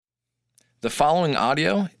The following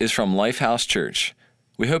audio is from Lifehouse Church.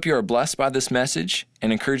 We hope you are blessed by this message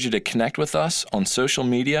and encourage you to connect with us on social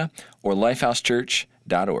media or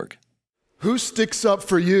lifehousechurch.org. Who sticks up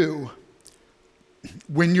for you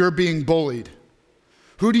when you're being bullied?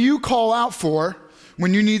 Who do you call out for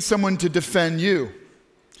when you need someone to defend you?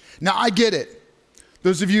 Now, I get it.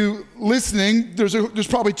 Those of you listening, there's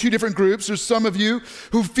probably two different groups. There's some of you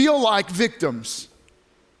who feel like victims.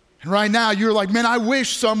 And right now, you're like, man, I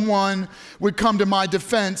wish someone would come to my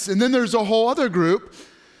defense. And then there's a whole other group.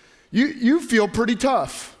 You feel pretty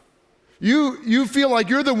tough. You feel like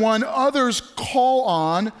you're the one others call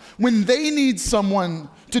on when they need someone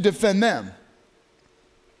to defend them.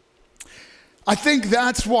 I think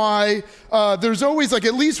that's why there's always, like,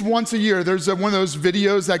 at least once a year, there's one of those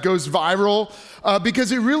videos that goes viral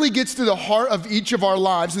because it really gets to the heart of each of our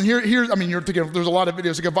lives. And you're thinking there's a lot of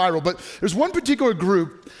videos that go viral, but there's one particular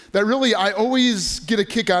group that really I always get a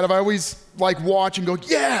kick out of. I always like watch and go,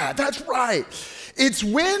 yeah, that's right. It's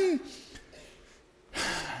when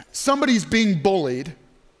somebody's being bullied,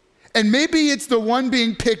 and maybe it's the one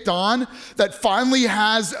being picked on that finally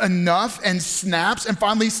has enough and snaps and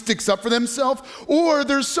finally sticks up for themselves, or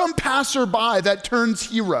there's some passerby that turns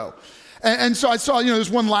hero. And so I saw,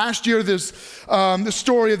 there's one last year, the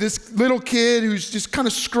story of this little kid who's just kind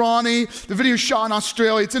of scrawny. The video is shot in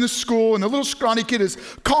Australia. It's in a school, and the little scrawny kid is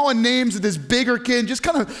calling names of this bigger kid, just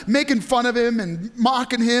kind of making fun of him and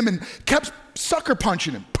mocking him and kept sucker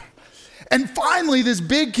punching him. And finally, this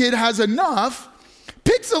big kid has enough,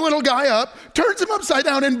 picks the little guy up, turns him upside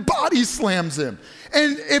down, and body slams him.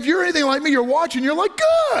 And if you're anything like me, you're watching, you're like,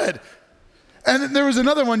 good. And then there was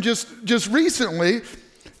another one just recently,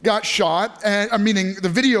 got shot, meaning the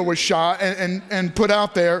video was shot and put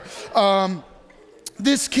out there.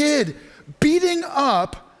 This kid beating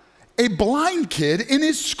up a blind kid in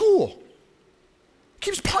his school.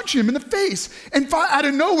 Keeps punching him in the face. And out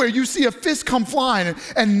of nowhere, you see a fist come flying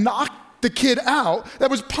and knock the kid out that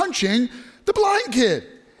was punching the blind kid.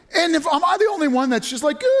 And am I the only one that's just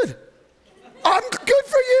like, good? I'm good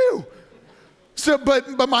for you. So,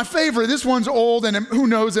 but my favorite, this one's old, and who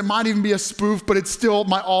knows, it might even be a spoof, but it's still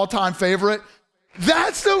my all-time favorite.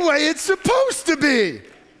 That's the way it's supposed to be.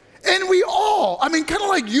 And we all, kind of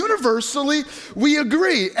like universally, we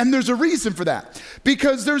agree. And there's a reason for that.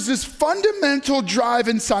 Because there's this fundamental drive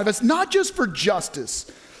inside of us, not just for justice,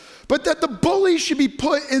 but that the bullies should be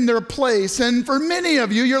put in their place. And for many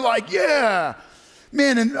of you, you're like, yeah,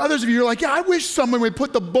 man. And others of you are like, yeah, I wish someone would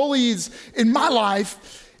put the bullies in my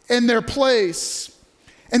life in their place.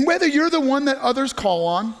 And whether you're the one that others call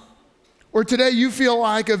on, or today you feel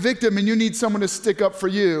like a victim and you need someone to stick up for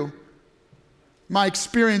you, my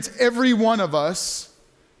experience, every one of us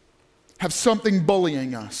have something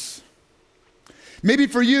bullying us. Maybe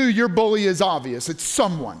for you, your bully is obvious. It's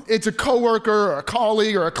someone. It's a coworker or a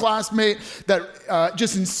colleague or a classmate that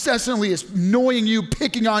just incessantly is annoying you,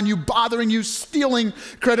 picking on you, bothering you, stealing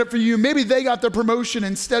credit for you. Maybe they got their promotion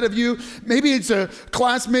instead of you. Maybe it's a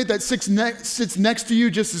classmate that sits next to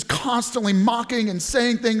you, just is constantly mocking and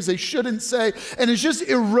saying things they shouldn't say, and is just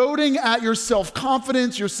eroding at your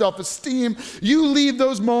self-confidence, your self-esteem. You leave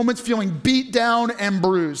those moments feeling beat down and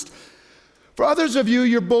bruised. For others of you,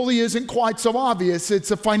 your bully isn't quite so obvious.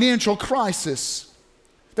 It's a financial crisis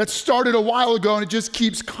that started a while ago and it just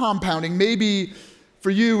keeps compounding. Maybe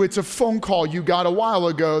for you, it's a phone call you got a while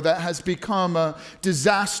ago that has become a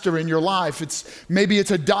disaster in your life. Maybe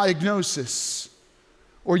it's a diagnosis,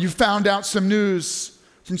 or you found out some news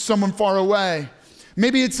from someone far away.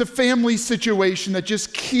 Maybe it's a family situation that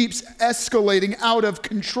just keeps escalating out of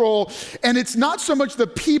control. And it's not so much the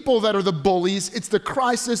people that are the bullies, it's the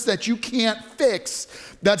crisis that you can't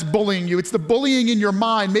fix that's bullying you. It's the bullying in your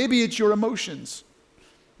mind. Maybe it's your emotions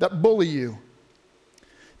that bully you.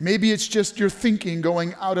 Maybe it's just your thinking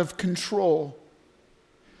going out of control.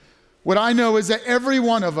 What I know is that every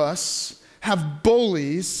one of us have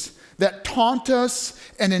bullies that taunt us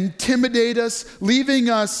and intimidate us, leaving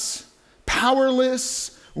us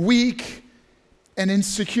powerless, weak, and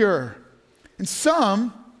insecure. And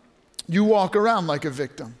some, you walk around like a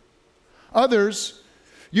victim. Others,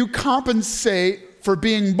 you compensate for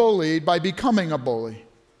being bullied by becoming a bully.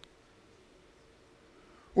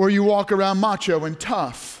 Or you walk around macho and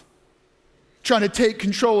tough, trying to take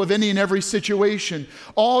control of any and every situation,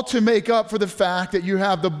 all to make up for the fact that you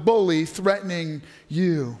have the bully threatening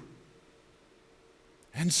you.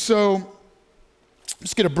 And so, I'm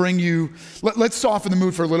just going to bring you, let's soften the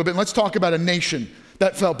mood for a little bit, and let's talk about a nation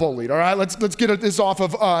that felt bullied, all right? Let's get this off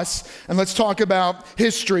of us, and let's talk about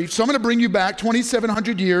history. So I'm going to bring you back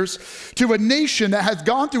 2,700 years to a nation that has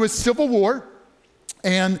gone through a civil war,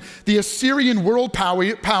 And the Assyrian world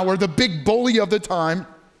power, the big bully of the time,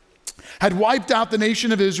 had wiped out the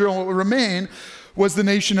nation of Israel. What would remain was the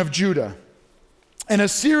nation of Judah. And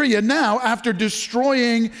Assyria now, after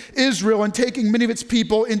destroying Israel and taking many of its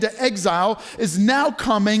people into exile, is now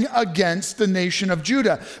coming against the nation of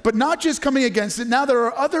Judah. But not just coming against it, now there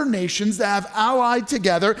are other nations that have allied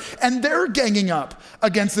together, and they're ganging up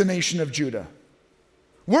against the nation of Judah.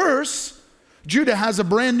 Worse, Judah has a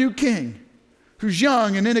brand new king who's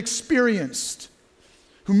young and inexperienced,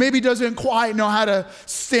 who maybe doesn't quite know how to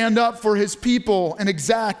stand up for his people and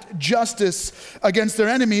exact justice against their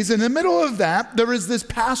enemies. In the middle of that, there is this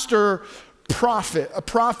pastor prophet, a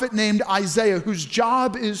prophet named Isaiah, whose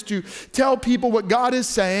job is to tell people what God is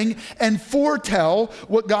saying and foretell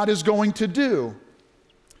what God is going to do.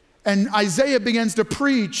 And Isaiah begins to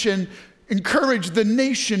preach and encourage the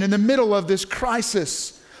nation in the middle of this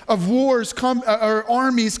crisis of wars, or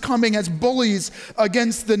armies coming as bullies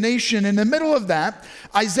against the nation. In the middle of that,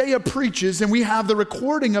 Isaiah preaches, and we have the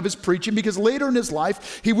recording of his preaching because later in his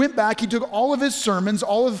life, he went back, he took all of his sermons,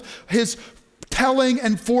 all of his telling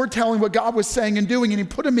and foretelling what God was saying and doing, and he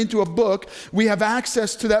put them into a book. We have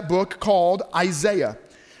access to that book called Isaiah.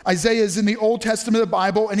 Isaiah is in the Old Testament of the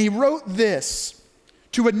Bible, and he wrote this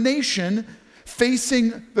to a nation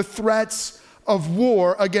facing the threats of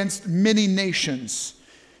war against many nations.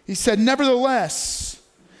 He said, "Nevertheless,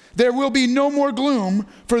 there will be no more gloom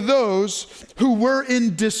for those who were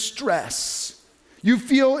in distress." You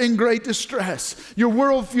feel in great distress. Your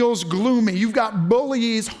world feels gloomy. You've got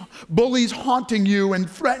bullies haunting you and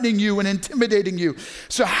threatening you and intimidating you.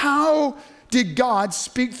 So how did God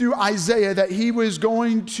speak through Isaiah that he was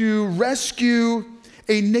going to rescue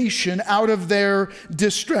a nation out of their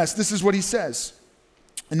distress? This is what he says.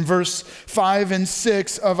 In verse 5 and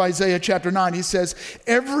 6 of Isaiah chapter 9, he says,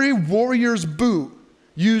 "Every warrior's boot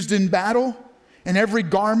used in battle and every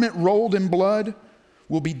garment rolled in blood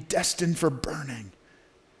will be destined for burning,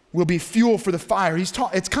 will be fuel for the fire."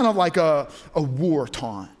 It's kind of like a war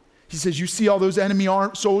taunt. He says, you see all those enemy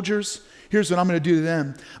soldiers? Here's what I'm going to do to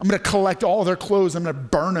them. I'm going to collect all their clothes. I'm going to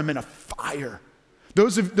burn them in a fire.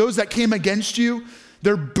 Those that came against you,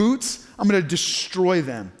 their boots, I'm going to destroy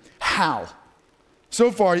them. How? So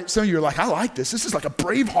far, some of you are like, I like this. This is like a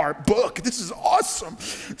Braveheart book. This is awesome.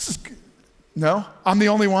 No, I'm the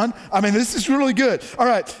only one. I mean, this is really good. All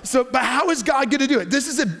right, but how is God going to do it? This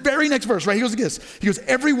is the very next verse, right? He goes like this. He goes,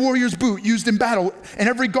 "Every warrior's boot used in battle and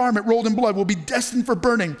every garment rolled in blood will be destined for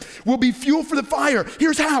burning, will be fuel for the fire."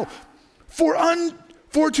 Here's how. For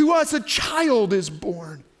to us a child is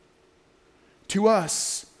born. To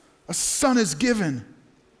us a son is given.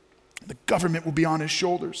 The government will be on his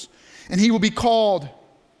shoulders. And he will be called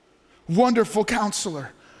Wonderful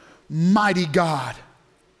Counselor, Mighty God.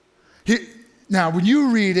 Now, when you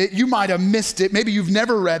read it, you might have missed it. Maybe you've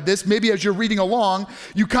never read this. Maybe as you're reading along,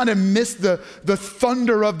 you kind of missed the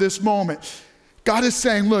thunder of this moment. God is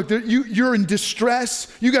saying, look, you're in distress.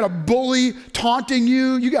 You got a bully taunting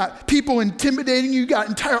you. You got people intimidating you. You got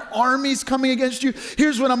entire armies coming against you.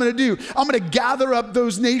 Here's what I'm going to do. I'm going to gather up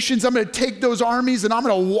those nations. I'm going to take those armies and I'm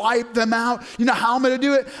going to wipe them out. You know how I'm going to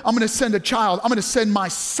do it? I'm going to send a child. I'm going to send my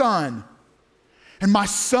son. And my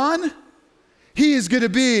son, he is going to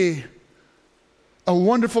be a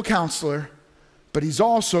wonderful counselor, but he's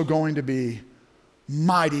also going to be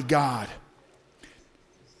mighty God.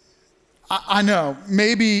 I know,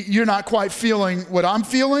 maybe you're not quite feeling what I'm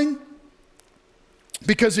feeling,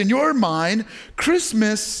 because in your mind,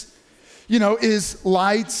 Christmas, is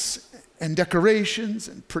lights and decorations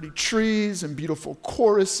and pretty trees and beautiful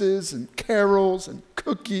choruses and carols and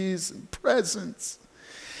cookies and presents.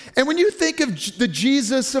 And when you think of the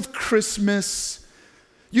Jesus of Christmas,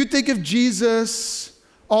 you think of Jesus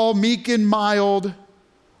all meek and mild,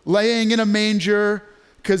 laying in a manger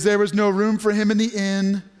because there was no room for him in the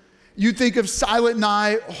inn. You think of Silent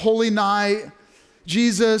Night, Holy Night,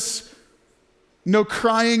 Jesus, no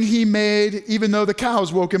crying he made, even though the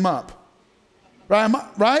cows woke him up.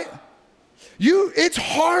 Right? It's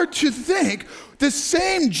hard to think the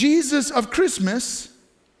same Jesus of Christmas,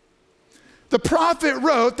 the prophet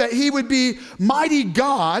wrote that he would be mighty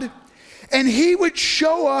God, and he would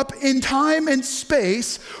show up in time and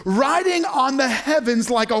space, riding on the heavens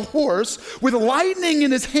like a horse, with lightning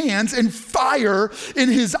in his hands and fire in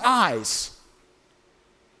his eyes.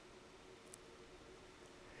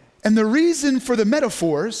 And the reason for the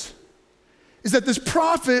metaphors is that this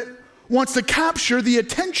prophet wants to capture the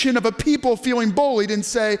attention of a people feeling bullied and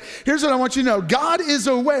say, here's what I want you to know. God is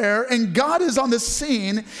aware, and God is on the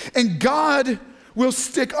scene, and God will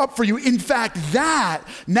stick up for you. In fact, that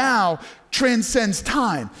now transcends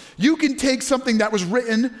time. You can take something that was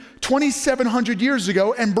written 2,700 years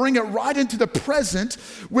ago and bring it right into the present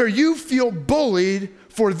where you feel bullied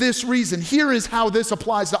for this reason. Here is how this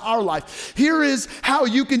applies to our life. Here is how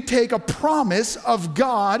you can take a promise of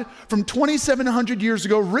God from 2,700 years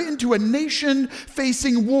ago written to a nation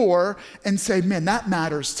facing war and say, man, that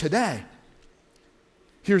matters today.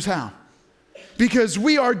 Here's how. Because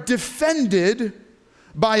we are defended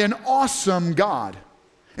by an awesome God.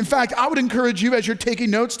 In fact, I would encourage you as you're taking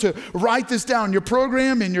notes to write this down in your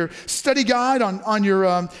program, in your study guide, on your,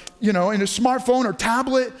 in a smartphone or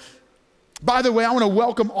tablet. By the way, I want to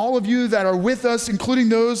welcome all of you that are with us, including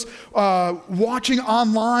those watching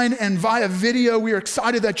online and via video. We are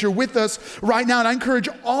excited that you're with us right now. And I encourage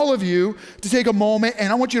all of you to take a moment,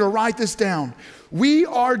 and I want you to write this down. We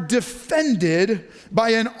are defended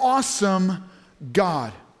by an awesome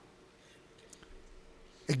God.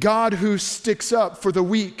 A God who sticks up for the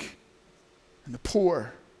weak and the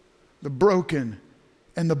poor, the broken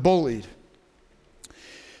and the bullied.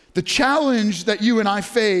 The challenge that you and I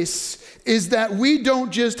face is that we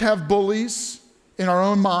don't just have bullies in our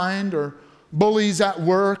own mind or bullies at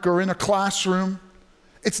work or in a classroom.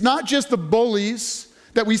 It's not just the bullies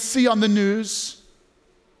that we see on the news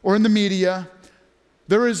or in the media.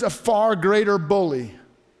 There is a far greater bully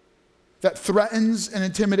that threatens and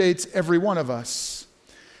intimidates every one of us.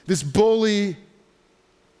 This bully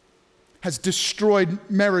has destroyed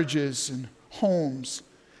marriages and homes,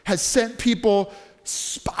 has sent people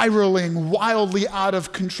spiraling wildly out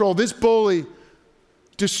of control. This bully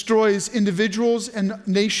destroys individuals and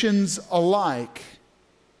nations alike.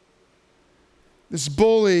 This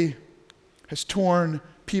bully has torn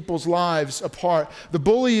people's lives apart. The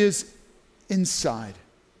bully is inside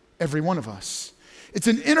every one of us. It's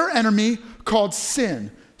an inner enemy called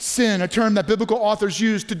sin. Sin, a term that biblical authors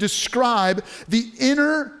use to describe the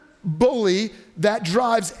inner bully that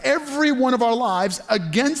drives every one of our lives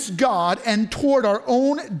against God and toward our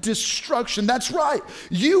own destruction. That's right.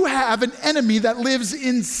 You have an enemy that lives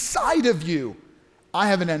inside of you. I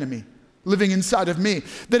have an enemy living inside of me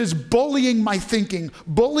that is bullying my thinking,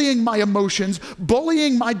 bullying my emotions,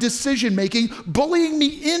 bullying my decision making, bullying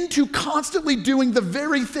me into constantly doing the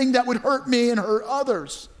very thing that would hurt me and hurt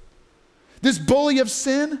others. This bully of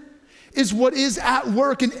sin is what is at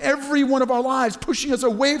work in every one of our lives, pushing us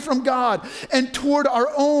away from God and toward our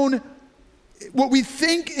own, what we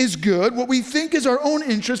think is good, what we think is our own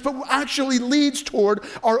interest, but actually leads toward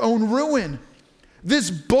our own ruin. This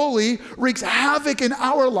bully wreaks havoc in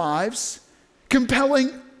our lives,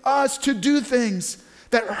 compelling us to do things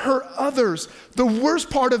that hurt others. The worst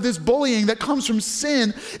part of this bullying that comes from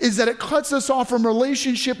sin is that it cuts us off from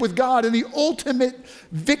relationship with God. And the ultimate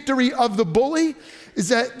victory of the bully is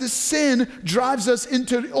that the sin drives us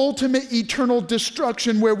into ultimate eternal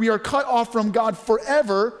destruction where we are cut off from God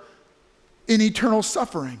forever in eternal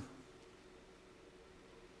suffering.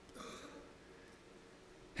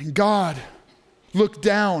 And God looked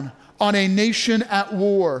down on a nation at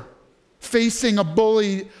war, facing a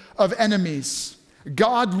bully of enemies.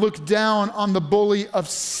 God looked down on the bully of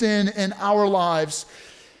sin in our lives,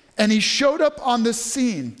 and he showed up on the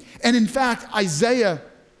scene. And in fact, Isaiah,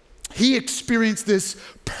 he experienced this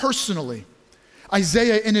personally.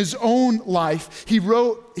 Isaiah, in his own life, he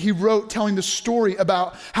wrote telling the story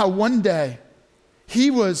about how one day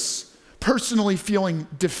he was personally feeling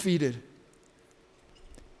defeated.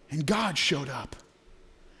 And God showed up.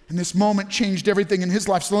 And this moment changed everything in his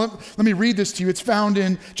life. So let me read this to you. It's found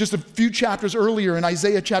in just a few chapters earlier in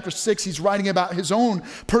Isaiah chapter 6. He's writing about his own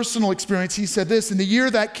personal experience. He said this, in the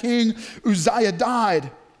year that King Uzziah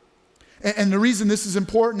died. And the reason this is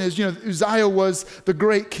important is, Uzziah was the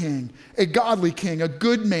great king, a godly king, a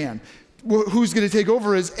good man. Who's going to take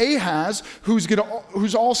over is Ahaz,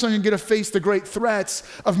 who's also going to face the great threats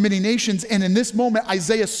of many nations. And in this moment,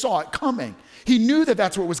 Isaiah saw it coming. He knew that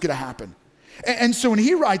that's what was going to happen. And so when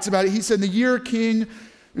he writes about it, he said, in the year King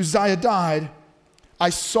Uzziah died,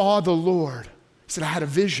 I saw the Lord. He said, I had a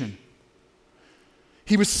vision.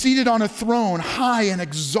 He was seated on a throne, high and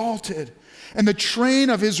exalted. And the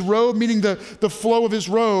train of his robe, meaning the flow of his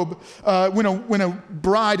robe, when a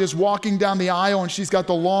bride is walking down the aisle and she's got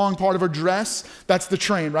the long part of her dress, that's the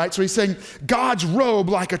train, right? So he's saying, God's robe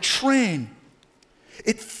like a train.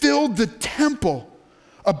 It filled the temple.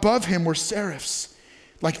 Above him were seraphs,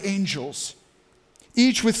 like angels,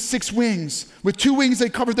 each with 6 wings. With 2 wings they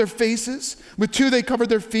covered their faces, with 2 they covered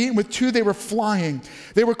their feet, and with 2 they were flying.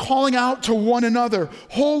 They were calling out to one another,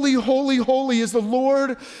 holy, holy, holy is the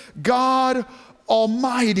Lord God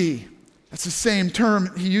Almighty. That's the same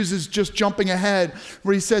term he uses just jumping ahead,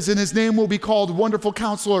 where he says, and his name will be called Wonderful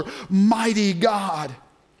Counselor, Mighty God,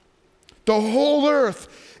 The whole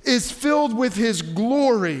earth is filled with his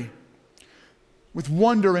glory, with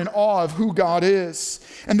wonder and awe of who God is.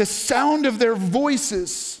 And the sound of their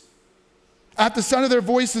voices, at the sound of their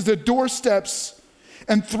voices, the doorsteps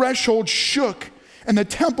and threshold shook, and the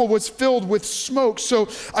temple was filled with smoke. So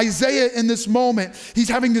Isaiah, in this moment, he's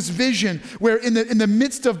having this vision where in the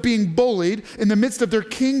midst of being bullied, in the midst of their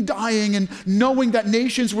king dying and knowing that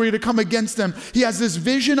nations were going to come against them, he has this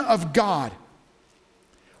vision of God,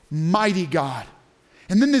 mighty God.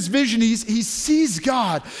 And then this vision, he sees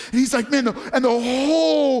God, and he's like, man, and the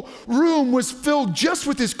whole room was filled just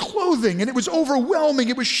with his clothing, and it was overwhelming.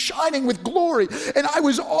 It was shining with glory, and I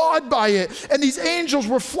was awed by it. And these angels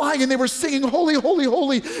were flying, and they were singing, holy, holy,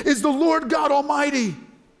 holy is the Lord God Almighty.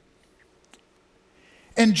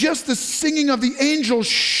 And just the singing of the angels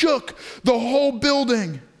shook the whole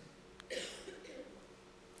building.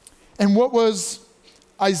 And what was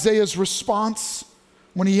Isaiah's response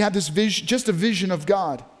when he had this vision, just a vision of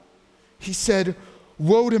God? He said,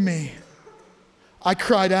 woe to me. I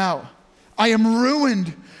cried out, I am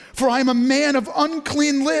ruined, for I am a man of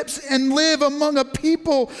unclean lips and live among a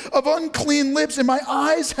people of unclean lips, and my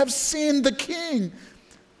eyes have seen the King,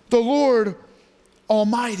 the Lord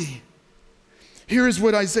Almighty. Here is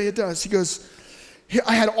what Isaiah does. He goes,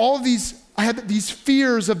 I had these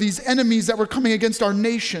fears of these enemies that were coming against our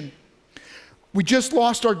nation. We just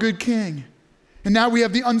lost our good king. And now we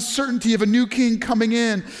have the uncertainty of a new king coming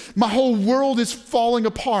in. My whole world is falling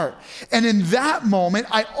apart. And in that moment,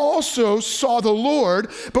 I also saw the Lord.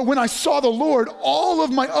 But when I saw the Lord, all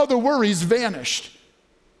of my other worries vanished.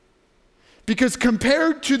 Because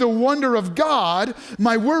compared to the wonder of God,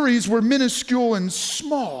 my worries were minuscule and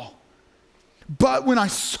small. But when I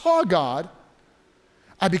saw God,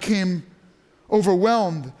 I became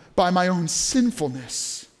overwhelmed by my own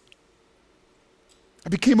sinfulness. I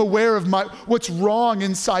became aware of what's wrong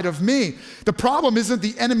inside of me. The problem isn't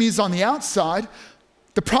the enemies on the outside.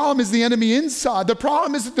 The problem is the enemy inside. The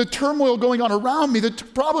problem isn't the turmoil going on around me. The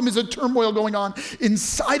problem is the turmoil going on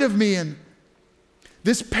inside of me. And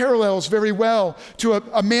this parallels very well to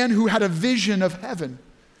a man who had a vision of heaven.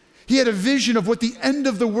 He had a vision of what the end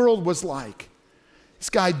of the world was like. This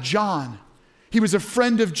guy, John, he was a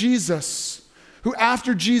friend of Jesus, who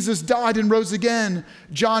after Jesus died and rose again,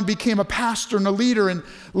 John became a pastor and a leader, and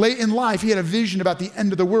late in life, he had a vision about the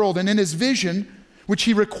end of the world. And in his vision, which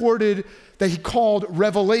he recorded that he called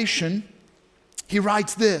Revelation, he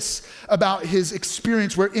writes this about his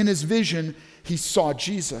experience where in his vision, he saw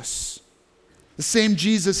Jesus. The same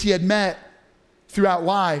Jesus he had met throughout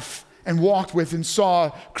life and walked with and saw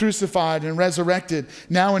crucified and resurrected.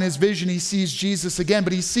 Now in his vision, he sees Jesus again,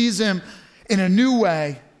 but he sees him in a new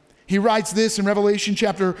way. He writes this in Revelation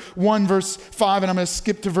chapter 1, verse 5, and I'm going to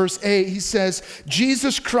skip to verse 8. He says,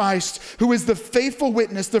 Jesus Christ, who is the faithful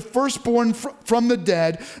witness, the firstborn from the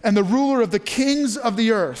dead, and the ruler of the kings of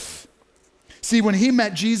the earth. See, when he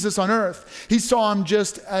met Jesus on earth, he saw him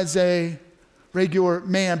just as a regular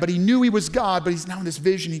man, but he knew he was God. But he's now in this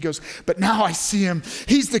vision. He goes, but now I see him.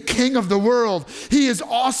 He's the king of the world. He is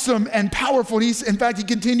awesome and powerful. And in fact, he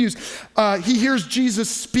continues. He hears Jesus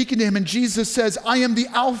speaking to him, and Jesus says, I am the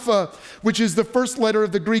Alpha, which is the first letter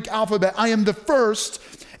of the Greek alphabet. I am the first,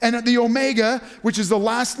 and the Omega, which is the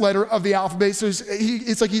last letter of the alphabet. So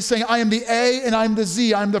it's like he's saying, I am the A and I'm the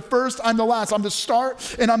Z. I'm the first, I'm the last. I'm the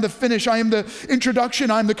start and I'm the finish. I am the introduction,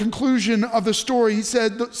 I'm the conclusion of the story. He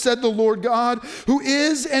said the Lord God, who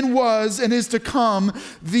is and was and is to come,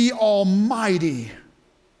 the Almighty.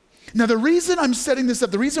 Now, the reason I'm setting this up,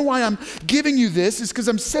 the reason why I'm giving you this is because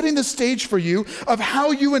I'm setting the stage for you of how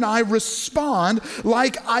you and I respond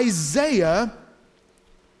like Isaiah,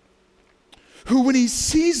 who when he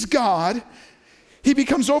sees God, he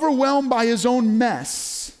becomes overwhelmed by his own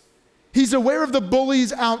mess. He's aware of the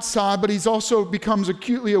bullies outside, but he's also becomes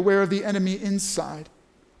acutely aware of the enemy inside.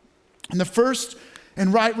 And the first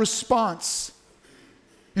and right response,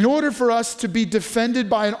 in order for us to be defended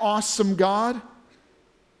by an awesome God,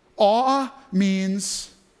 awe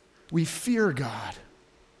means we fear God.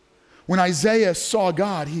 When Isaiah saw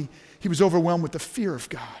God, he was overwhelmed with the fear of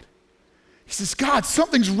God. He says, God,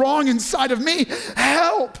 something's wrong inside of me.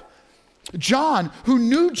 Help. John, who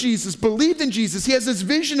knew Jesus, believed in Jesus. He has this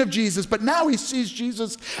vision of Jesus, but now he sees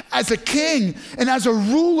Jesus as a king and as a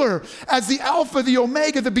ruler, as the Alpha, the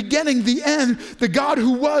Omega, the beginning, the end, the God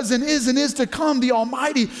who was and is to come, the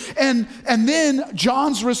Almighty. And then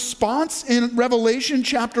John's response in Revelation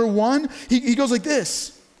chapter 1, he goes like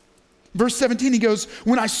this. Verse 17, he goes,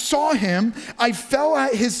 when I saw him, I fell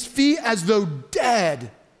at his feet as though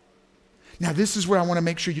dead. Now, this is where I want to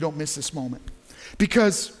make sure you don't miss this moment,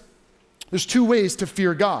 because there's two ways to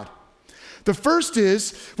fear God. The first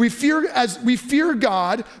is we fear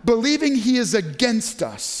God, believing he is against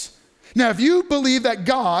us. Now, if you believe that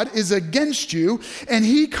God is against you and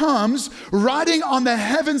he comes riding on the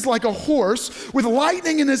heavens like a horse with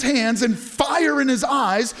lightning in his hands and fire in his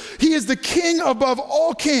eyes, he is the king above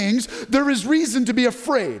all kings, there is reason to be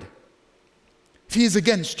afraid if he is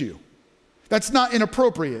against you. That's not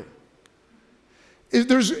inappropriate.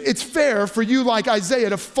 It's fair for you, like Isaiah,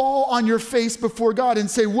 to fall on your face before God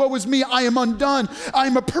and say, woe is me, I am undone. I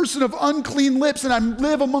am a person of unclean lips and I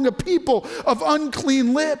live among a people of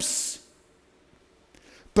unclean lips.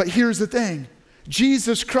 But here's the thing.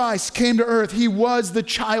 Jesus Christ came to earth. He was the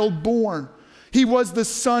child born. He was the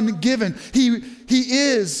son given. He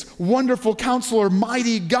is wonderful counselor,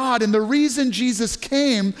 mighty God. And the reason Jesus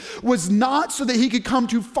came was not so that he could come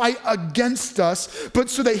to fight against us, but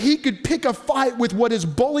so that he could pick a fight with what is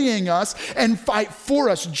bullying us and fight for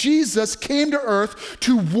us. Jesus came to earth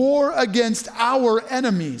to war against our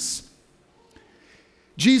enemies.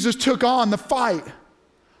 Jesus took on the fight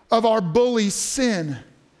of our bully sin,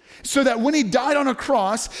 so that when he died on a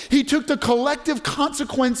cross, he took the collective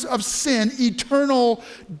consequence of sin, eternal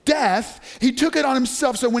death. He took it on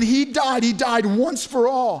himself. So when he died once for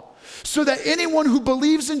all. So that anyone who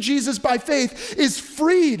believes in Jesus by faith is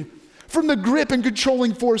freed from the grip and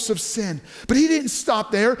controlling force of sin. But he didn't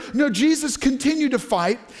stop there. No, Jesus continued to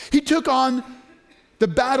fight. He took on the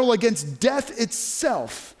battle against death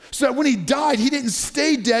itself. So that when he died, he didn't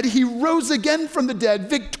stay dead. He rose again from the dead,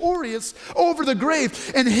 victorious over the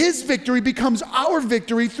grave. And his victory becomes our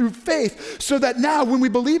victory through faith. So that now when we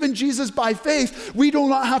believe in Jesus by faith, we do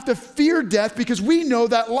not have to fear death because we know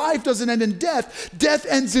that life doesn't end in death. Death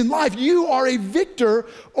ends in life. You are a victor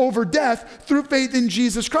over death through faith in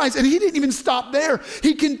Jesus Christ. And he didn't even stop there.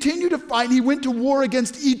 He continued to fight. He went to war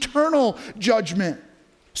against eternal judgment.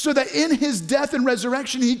 So that in his death and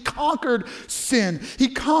resurrection, he conquered sin, he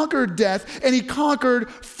conquered death, and he conquered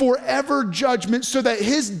forever judgment, so that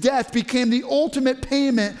his death became the ultimate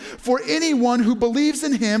payment for anyone who believes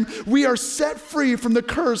in him. We are set free from the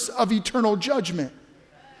curse of eternal judgment.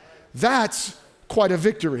 That's quite a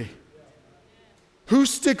victory. Who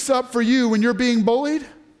sticks up for you when you're being bullied?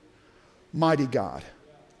 Mighty God.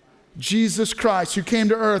 Jesus Christ, who came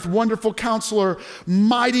to earth, wonderful counselor,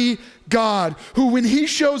 mighty God, who when he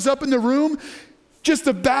shows up in the room, just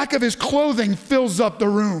the back of his clothing fills up the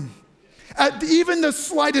room. At even the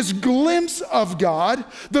slightest glimpse of God,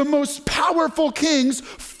 the most powerful kings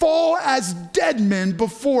fall as dead men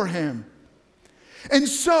before him. And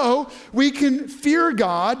so we can fear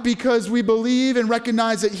God because we believe and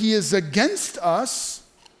recognize that he is against us.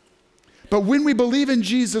 But when we believe in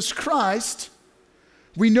Jesus Christ,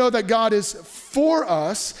 we know that God is for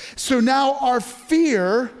us. So now our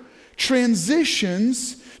fear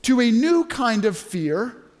transitions to a new kind of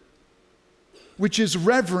fear, which is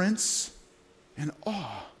reverence and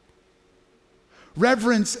awe.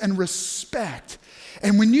 Reverence and respect.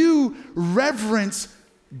 And when you reverence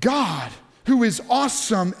God, who is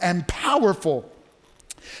awesome and powerful,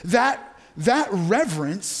 that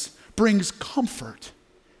reverence brings comfort.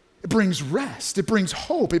 It brings rest. It brings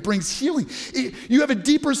hope. It brings healing. You have a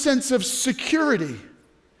deeper sense of security.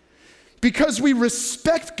 Because we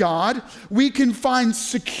respect God, we can find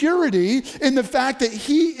security in the fact that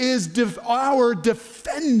he is our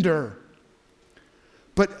defender.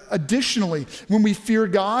 But additionally, when we fear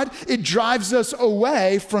God, it drives us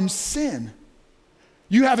away from sin.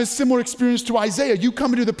 You have a similar experience to Isaiah. You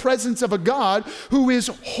come into the presence of a God who is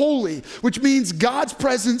holy, which means God's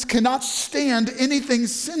presence cannot stand anything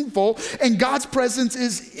sinful, and God's presence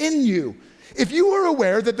is in you. If you are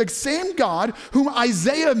aware that the same God whom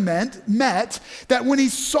Isaiah met, that when he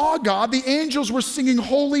saw God, the angels were singing,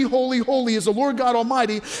 holy, holy, holy is the Lord God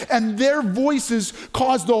Almighty, and their voices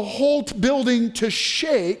caused the whole building to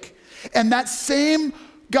shake, and that same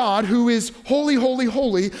God who is holy, holy,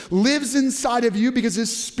 holy lives inside of you because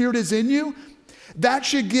his spirit is in you, that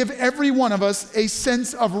should give every one of us a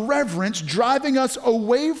sense of reverence, driving us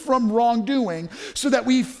away from wrongdoing so that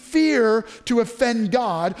we fear to offend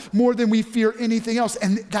God more than we fear anything else.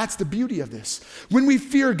 And that's the beauty of this. When we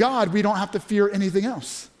fear God, we don't have to fear anything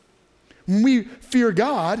else. When we fear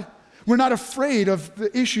God, we're not afraid of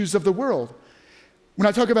the issues of the world. When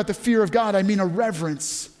I talk about the fear of God, I mean a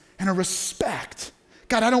reverence and a respect.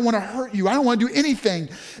 God, I don't want to hurt you. I don't want to do anything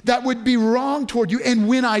that would be wrong toward you. And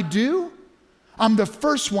when I do, I'm the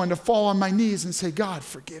first one to fall on my knees and say, God,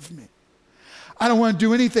 forgive me. I don't want to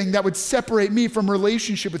do anything that would separate me from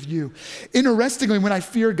relationship with you. Interestingly, when I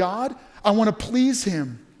fear God, I want to please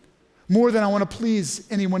him more than I want to please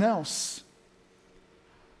anyone else.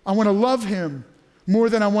 I want to love him more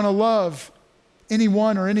than I want to love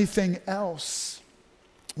anyone or anything else.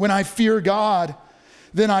 When I fear God,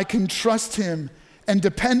 then I can trust him and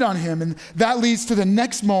depend on him. And that leads to the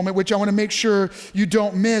next moment, which I want to make sure you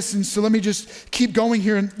don't miss. And so let me just keep going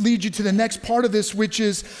here and lead you to the next part of this, which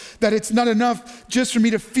is that it's not enough just for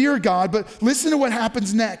me to fear God, but listen to what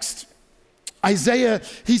happens next. Isaiah,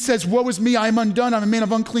 he says, woe is me, I am undone, I'm a man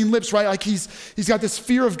of unclean lips, right? Like he's got this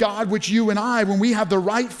fear of God, which you and I, when we have the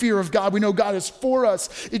right fear of God, we know God is for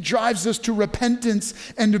us. It drives us to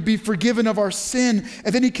repentance and to be forgiven of our sin.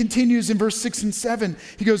 And then he continues in verse 6 and 7.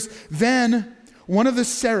 He goes, then one of the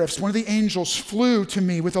seraphs, one of the angels, flew to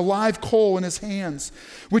me with a live coal in his hands,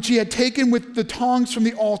 which he had taken with the tongs from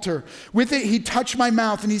the altar. With it he touched my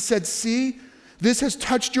mouth and he said, see, this has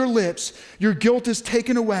touched your lips, your guilt is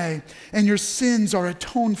taken away, and your sins are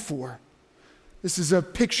atoned for. This is a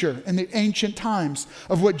picture in the ancient times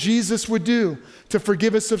of what Jesus would do to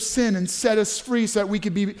forgive us of sin and set us free so that we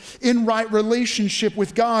could be in right relationship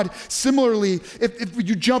with God. Similarly, if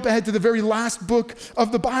you jump ahead to the very last book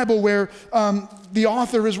of the Bible where the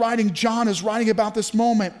author is writing, John is writing about this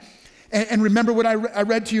moment. And remember what I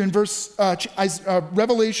read to you in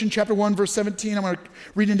Revelation chapter 1, verse 17. I'm going to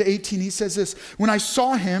read into 18. He says this, when I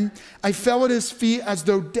saw him, I fell at his feet as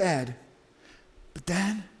though dead. But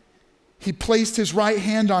then he placed his right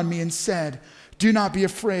hand on me and said, do not be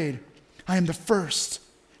afraid. I am the first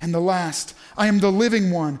and the last. I am the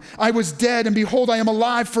living one. I was dead, and behold, I am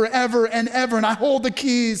alive forever and ever, and I hold the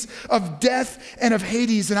keys of death and of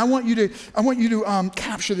Hades. And I want you to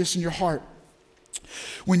capture this in your heart.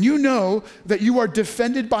 When you know that you are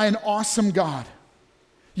defended by an awesome God,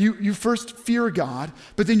 you first fear God,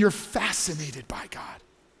 but then you're fascinated by God.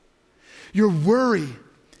 Your worry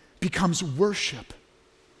becomes worship.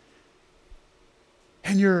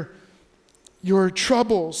 And your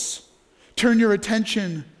troubles turn your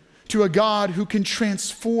attention to a God who can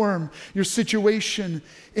transform your situation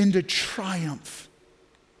into triumph.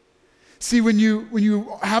 See, when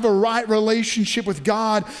you have a right relationship with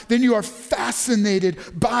God, then you are fascinated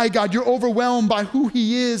by God. You're overwhelmed by who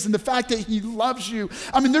he is and the fact that he loves you.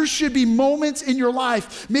 I mean, there should be moments in your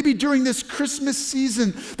life, maybe during this Christmas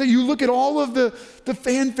season, that you look at all of the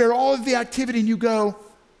fanfare, all of the activity, and you go,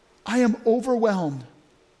 I am overwhelmed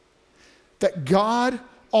that God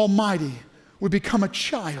Almighty would become a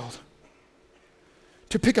child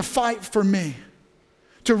to pick a fight for me,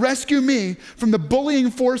 to rescue me from the bullying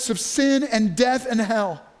force of sin and death and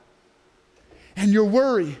hell. And your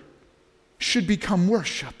worry should become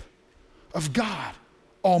worship of God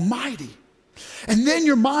Almighty. And then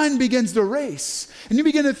your mind begins to race, and you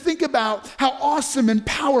begin to think about how awesome and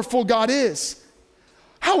powerful God is.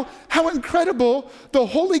 How incredible the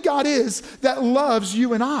holy God is that loves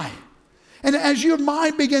you and I. And as your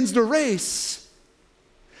mind begins to race,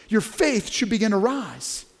 your faith should begin to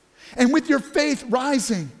rise. And with your faith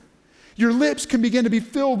rising, your lips can begin to be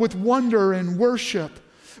filled with wonder and worship,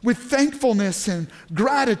 with thankfulness and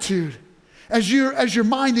gratitude, as your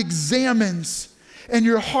mind examines and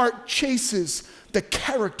your heart chases the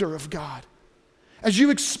character of God, as you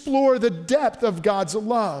explore the depth of God's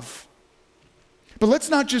love. But let's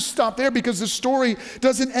not just stop there, because the story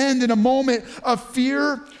doesn't end in a moment of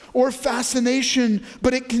fear or fascination,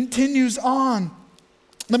 but it continues on.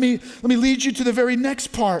 Let me lead you to the very next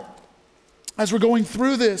part as we're going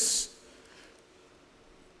through this.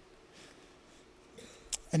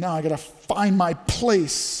 And now I gotta find my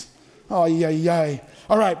place. Oh, yay.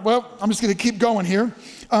 All right, well, I'm just gonna keep going here.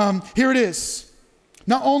 Here it is.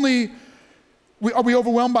 Not only are we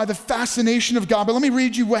overwhelmed by the fascination of God, but let me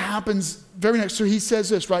read you what happens very next. So he says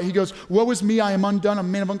this, right? He goes, woe is me, I am undone, I'm a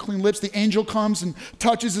man of unclean lips. The angel comes and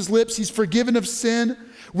touches his lips. He's forgiven of sin.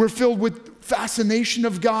 We're filled with fascination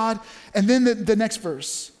of God. And then the next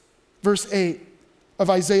verse 8 of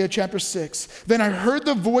Isaiah chapter 6. Then I heard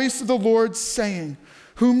the voice of the Lord saying,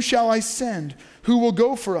 whom shall I send? Who will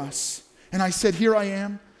go for us? And I said, here I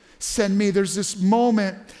am, send me. There's this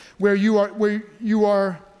moment where you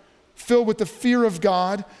are filled with the fear of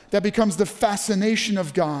God that becomes the fascination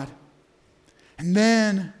of God. And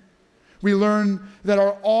then we learn that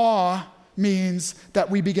our awe means that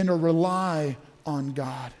we begin to rely on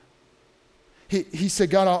God. He said,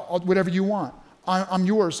 God, I'll whatever you want. I'm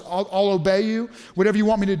yours. I'll obey you. Whatever you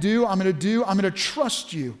want me to do, I'm going to do. I'm going to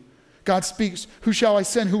trust you. God speaks, who shall I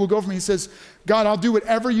send? Who will go for me? He says, God, I'll do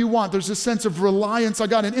whatever you want. There's a sense of reliance on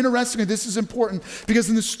God. And interestingly, this is important because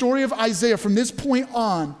in the story of Isaiah, from this point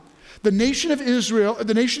on, the nation of Israel,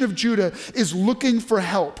 the nation of Judah is looking for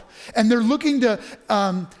help. And they're looking to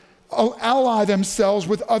ally themselves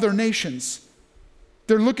with other nations.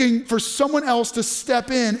 They're looking for someone else to step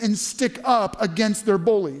in and stick up against their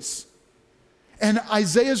bullies. And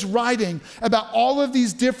Isaiah's writing about all of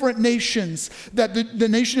these different nations that the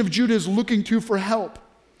nation of Judah is looking to for help.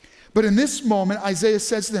 But in this moment, Isaiah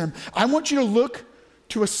says to them, I want you to look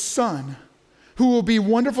to a son who will be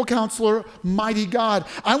wonderful counselor, mighty God.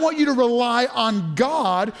 I want you to rely on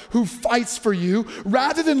God who fights for you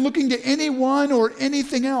rather than looking to anyone or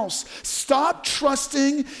anything else. Stop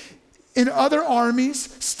trusting in other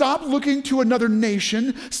armies. Stop looking to another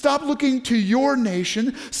nation. Stop looking to your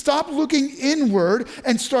nation. Stop looking inward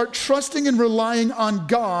and start trusting and relying on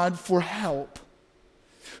God for help.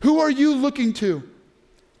 Who are you looking to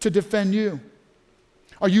defend you?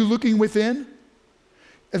 Are you looking within?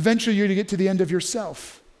 Eventually you're going to get to the end of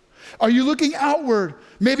yourself. Are you looking outward?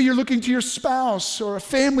 Maybe you're looking to your spouse or a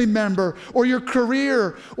family member or your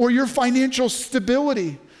career or your financial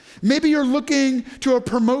stability. Maybe you're looking to a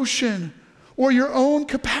promotion or your own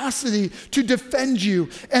capacity to defend you.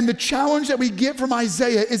 And the challenge that we get from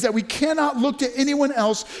Isaiah is that we cannot look to anyone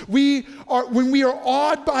else. When we are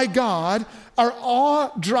awed by God, our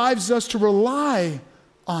awe drives us to rely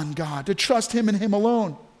on God, to trust Him and Him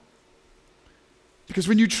alone. Because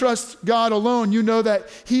when you trust God alone, you know that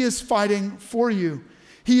He is fighting for you.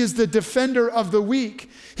 He is the defender of the weak.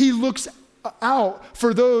 He looks out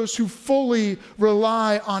for those who fully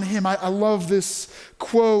rely on Him. I love this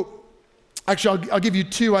quote. Actually, I'll give you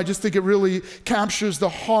two. I just think it really captures the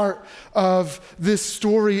heart of this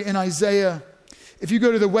story in Isaiah. If you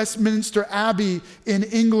go to the Westminster Abbey in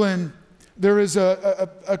England, there is a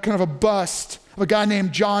kind of a bust of a guy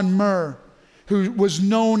named John Muir, who was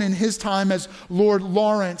known in his time as Lord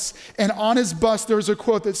Lawrence. And on his bust, there's a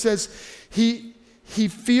quote that says, he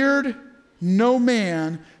feared no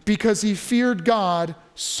man because he feared God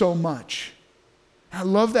so much. I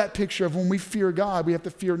love that picture of when we fear God, we have to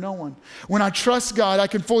fear no one. When I trust God, I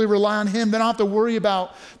can fully rely on Him. Then I don't have to worry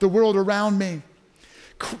about the world around me.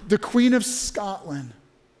 The Queen of Scotland,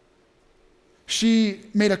 she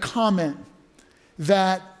made a comment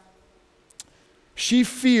that she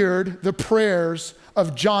feared the prayers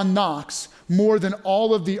of John Knox more than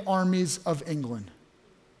all of the armies of England.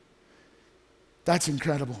 That's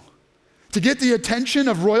incredible. To get the attention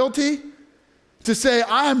of royalty, to say,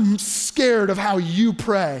 I'm scared of how you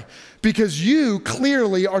pray because you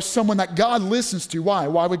clearly are someone that God listens to. Why?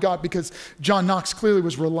 Why would God? Because John Knox clearly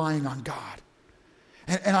was relying on God.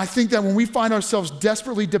 And I think that when we find ourselves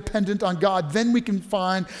desperately dependent on God, then we can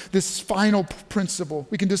find this final principle.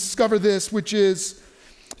 We can discover this, which is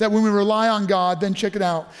that when we rely on God, then check it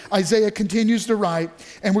out. Isaiah continues to write,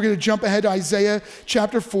 and we're going to jump ahead to Isaiah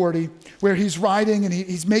chapter 40, where he's writing and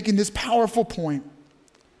he's making this powerful point.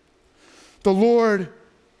 The Lord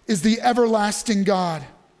is the everlasting God,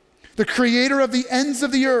 the creator of the ends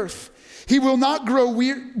of the earth. He will not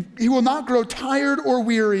grow tired or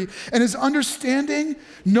weary, and His understanding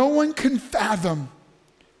no one can fathom.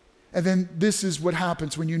 And then this is what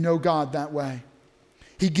happens when you know God that way.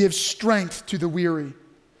 He gives strength to the weary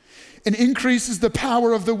and increases the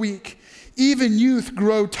power of the weak. Even youth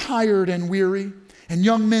grow tired and weary, and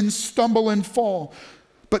young men stumble and fall.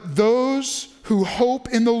 But those who hope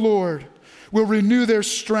in the Lord will renew their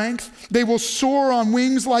strength. They will soar on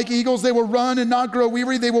wings like eagles. They will run and not grow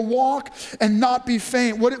weary. They will walk and not be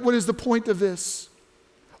faint. What is the point of this?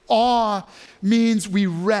 Awe means we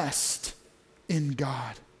rest in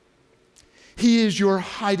God. He is your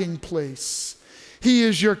hiding place. He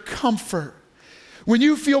is your comfort. When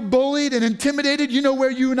you feel bullied and intimidated, you know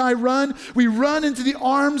where you and I run? We run into the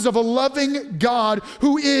arms of a loving God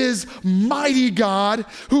who is mighty God,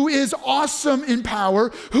 who is awesome in power,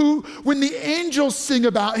 who, when the angels sing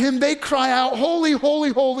about Him, they cry out, holy,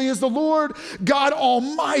 holy, holy is the Lord God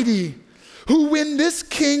Almighty, who when this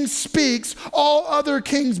king speaks, all other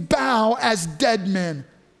kings bow as dead men.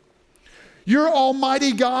 Your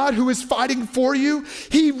almighty God who is fighting for you,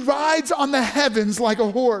 He rides on the heavens like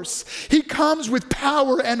a horse. He comes with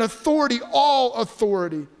power and authority, all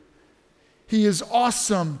authority. He is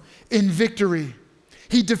awesome in victory.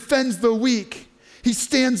 He defends the weak. He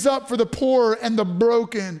stands up for the poor and the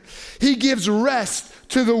broken. He gives rest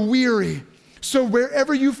to the weary. So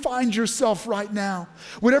wherever you find yourself right now,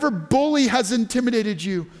 whatever bully has intimidated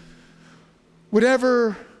you,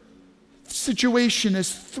 whatever situation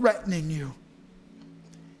is threatening you,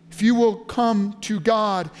 if you will come to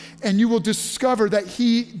God and you will discover that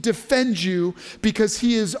He defends you because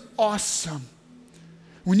He is awesome.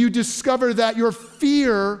 When you discover that your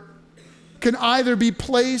fear can either be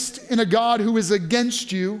placed in a God who is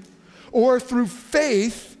against you, or through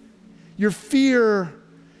faith, your fear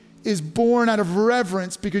is born out of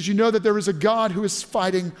reverence because you know that there is a God who is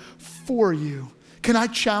fighting for you. Can I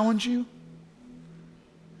challenge you?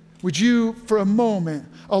 Would you, for a moment,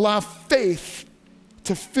 allow faith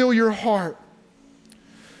to fill your heart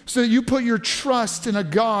so that you put your trust in a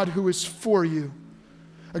God who is for you,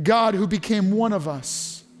 a God who became one of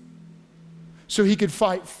us so he could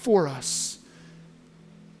fight for us.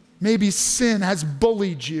 Maybe sin has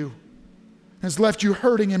bullied you, has left you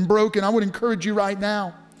hurting and broken. I would encourage you right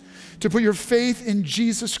now to put your faith in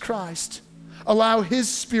Jesus Christ. Allow his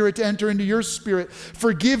spirit to enter into your spirit,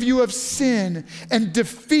 forgive you of sin, and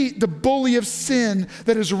defeat the bully of sin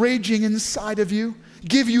that is raging inside of you.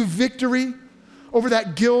 Give you victory over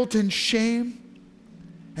that guilt and shame.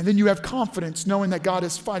 And then you have confidence knowing that God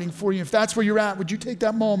is fighting for you. If that's where you're at, would you take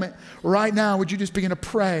that moment right now? Would you just begin to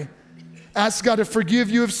pray? Ask God to forgive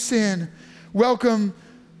you of sin. Welcome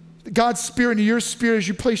God's Spirit into your spirit as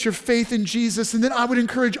you place your faith in Jesus. And then I would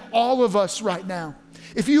encourage all of us right now,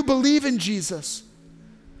 if you believe in Jesus,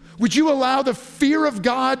 would you allow the fear of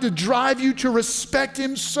God to drive you to respect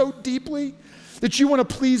him so deeply that you want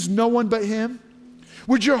to please no one but him?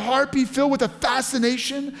 Would your heart be filled with a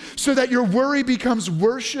fascination so that your worry becomes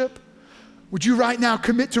worship? Would you right now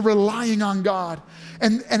commit to relying on God?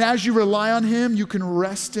 And as you rely on him, you can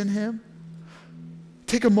rest in him.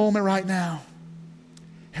 Take a moment right now.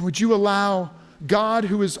 And would you allow God,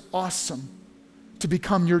 who is awesome, to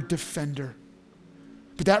become your defender?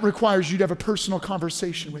 But that requires you to have a personal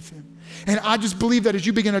conversation with him. And I just believe that as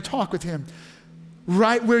you begin to talk with him,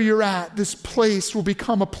 right where you're at, this place will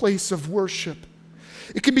become a place of worship.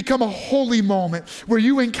 It can become a holy moment where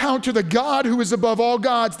you encounter the God who is above all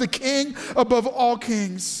gods, the King above all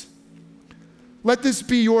kings. Let this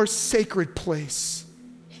be your sacred place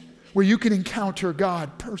where you can encounter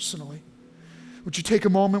God personally. Would you take a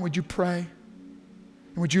moment? Would you pray?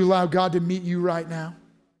 And would you allow God to meet you right now?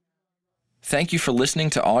 Thank you for listening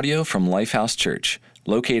to audio from Lifehouse Church,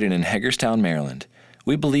 located in Hagerstown, Maryland.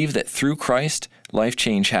 We believe that through Christ, life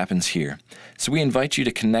change happens here. So we invite you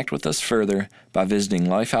to connect with us further by visiting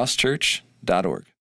lifehousechurch.org.